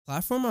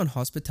Platform on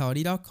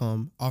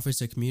Hospitality.com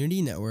offers a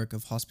community network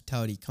of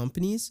hospitality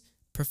companies,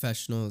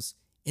 professionals,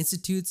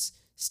 institutes,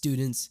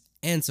 students,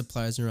 and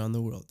suppliers around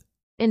the world.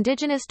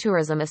 Indigenous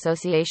Tourism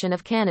Association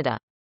of Canada.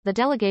 The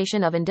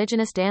delegation of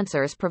Indigenous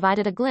dancers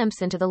provided a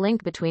glimpse into the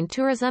link between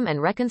tourism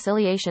and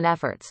reconciliation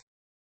efforts.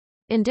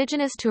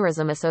 Indigenous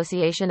Tourism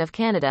Association of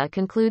Canada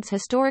concludes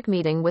historic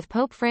meeting with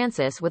Pope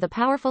Francis with a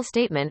powerful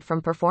statement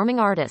from performing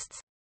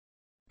artists.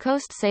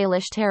 Coast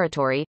Salish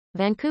Territory,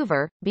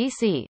 Vancouver,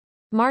 BC.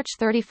 March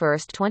 31,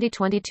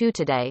 2022.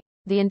 Today,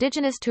 the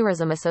Indigenous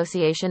Tourism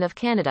Association of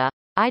Canada,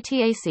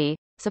 ITAC,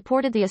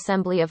 supported the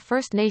Assembly of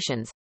First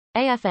Nations,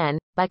 AFN,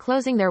 by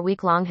closing their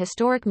week-long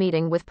historic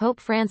meeting with Pope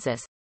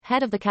Francis,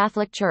 head of the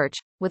Catholic Church,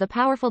 with a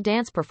powerful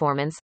dance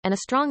performance, and a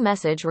strong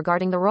message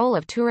regarding the role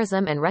of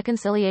tourism and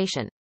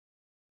reconciliation.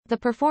 The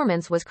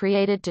performance was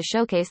created to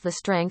showcase the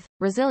strength,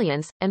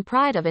 resilience, and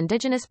pride of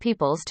Indigenous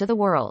peoples to the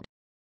world.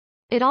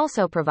 It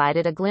also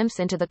provided a glimpse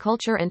into the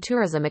culture and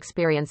tourism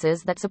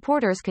experiences that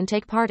supporters can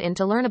take part in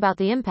to learn about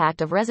the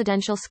impact of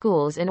residential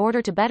schools in order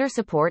to better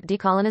support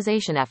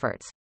decolonization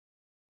efforts.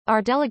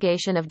 Our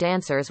delegation of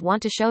dancers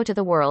want to show to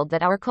the world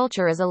that our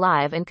culture is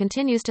alive and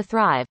continues to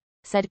thrive,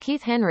 said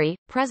Keith Henry,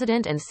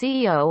 President and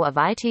CEO of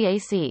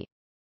ITAC.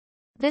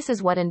 This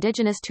is what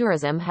Indigenous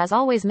tourism has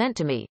always meant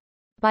to me.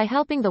 By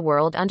helping the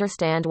world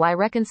understand why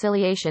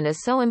reconciliation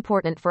is so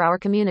important for our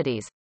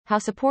communities, how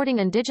supporting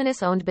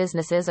Indigenous-owned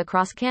businesses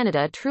across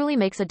Canada truly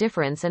makes a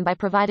difference, and by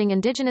providing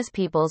Indigenous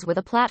peoples with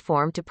a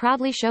platform to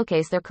proudly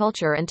showcase their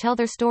culture and tell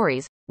their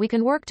stories, we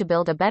can work to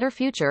build a better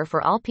future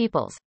for all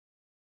peoples.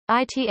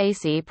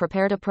 ITAC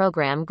prepared a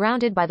program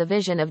grounded by the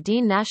vision of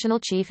Dean National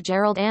Chief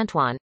Gerald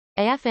Antoine,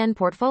 AFN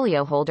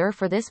portfolio holder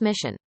for this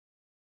mission.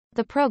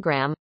 The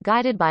program,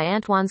 guided by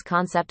Antoine's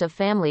concept of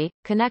family,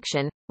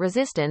 connection,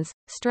 resistance,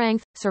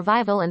 strength,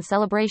 survival and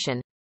celebration,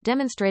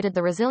 demonstrated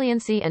the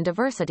resiliency and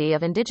diversity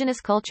of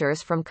Indigenous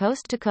cultures from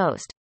coast to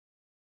coast.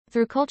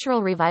 Through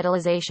cultural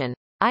revitalization,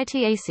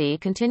 ITAC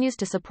continues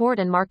to support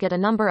and market a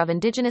number of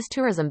Indigenous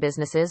tourism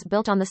businesses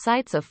built on the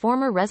sites of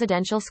former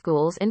residential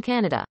schools in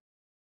Canada.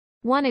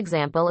 One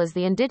example is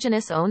the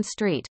Indigenous-owned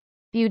St.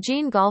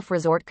 Eugene Golf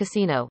Resort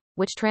Casino,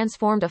 which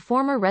transformed a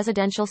former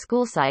residential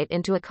school site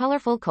into a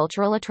colorful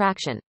cultural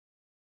attraction.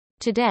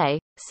 Today,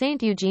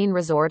 St. Eugene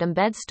Resort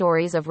embeds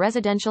stories of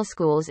residential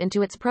schools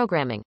into its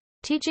programming,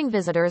 teaching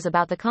visitors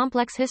about the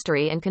complex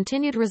history and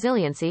continued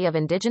resiliency of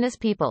Indigenous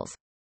peoples.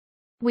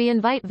 We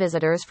invite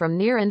visitors from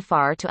near and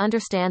far to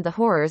understand the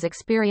horrors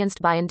experienced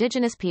by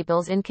Indigenous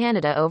peoples in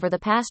Canada over the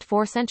past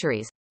 4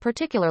 centuries,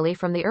 particularly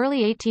from the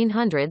early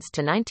 1800s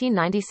to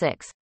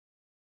 1996.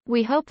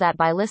 We hope that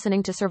by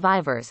listening to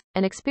survivors,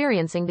 and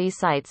experiencing these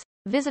sites,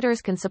 visitors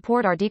can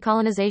support our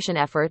decolonization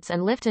efforts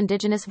and lift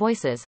Indigenous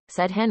voices,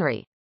 said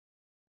Henry.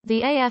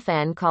 The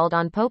AFN called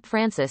on Pope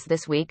Francis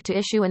this week to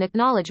issue an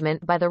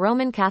acknowledgement by the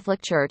Roman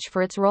Catholic Church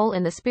for its role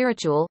in the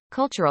spiritual,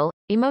 cultural,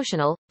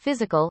 emotional,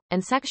 physical,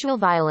 and sexual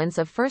violence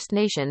of First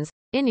Nations,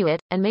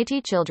 Inuit, and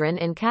Métis children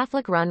in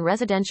Catholic-run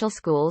residential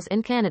schools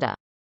in Canada.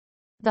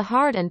 The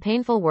hard and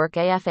painful work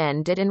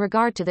AFN did in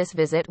regard to this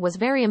visit was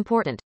very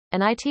important,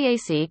 and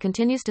ITAC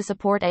continues to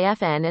support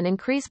AFN and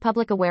increase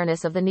public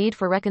awareness of the need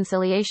for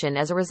reconciliation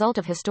as a result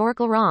of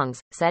historical wrongs,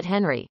 said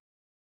Henry.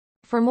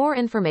 For more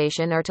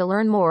information or to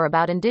learn more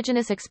about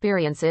Indigenous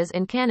experiences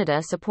in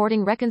Canada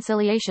supporting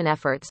reconciliation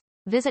efforts,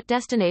 visit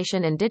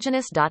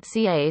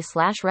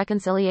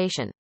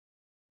destinationindigenous.ca/reconciliation.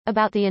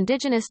 About the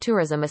Indigenous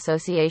Tourism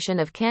Association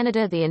of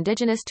Canada. The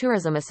Indigenous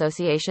Tourism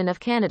Association of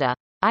Canada,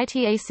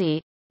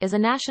 ITAC, is a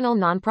national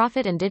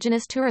nonprofit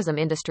Indigenous tourism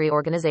industry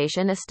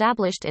organization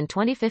established in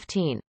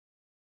 2015.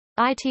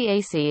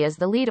 ITAC is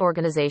the lead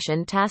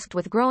organization tasked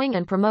with growing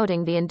and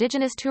promoting the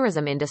Indigenous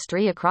tourism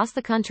industry across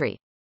the country.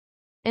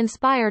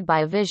 Inspired by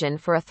a vision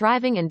for a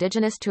thriving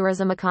Indigenous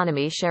tourism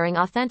economy sharing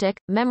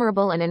authentic,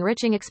 memorable and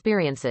enriching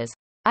experiences,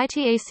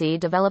 ITAC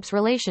develops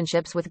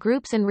relationships with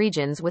groups and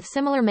regions with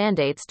similar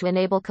mandates to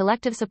enable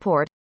collective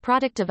support,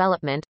 product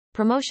development,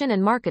 promotion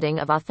and marketing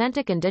of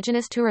authentic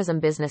Indigenous tourism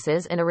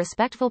businesses in a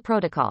respectful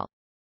protocol.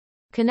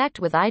 Connect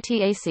with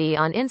ITAC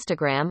on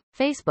Instagram,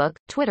 Facebook,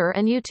 Twitter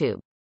and YouTube.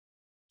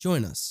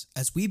 Join us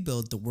as we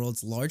build the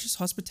world's largest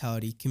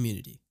hospitality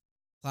community.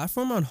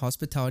 Platform on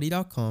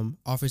Hospitality.com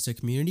offers a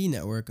community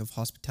network of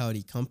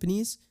hospitality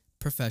companies,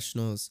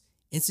 professionals,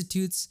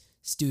 institutes,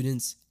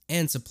 students,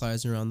 and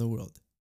suppliers around the world.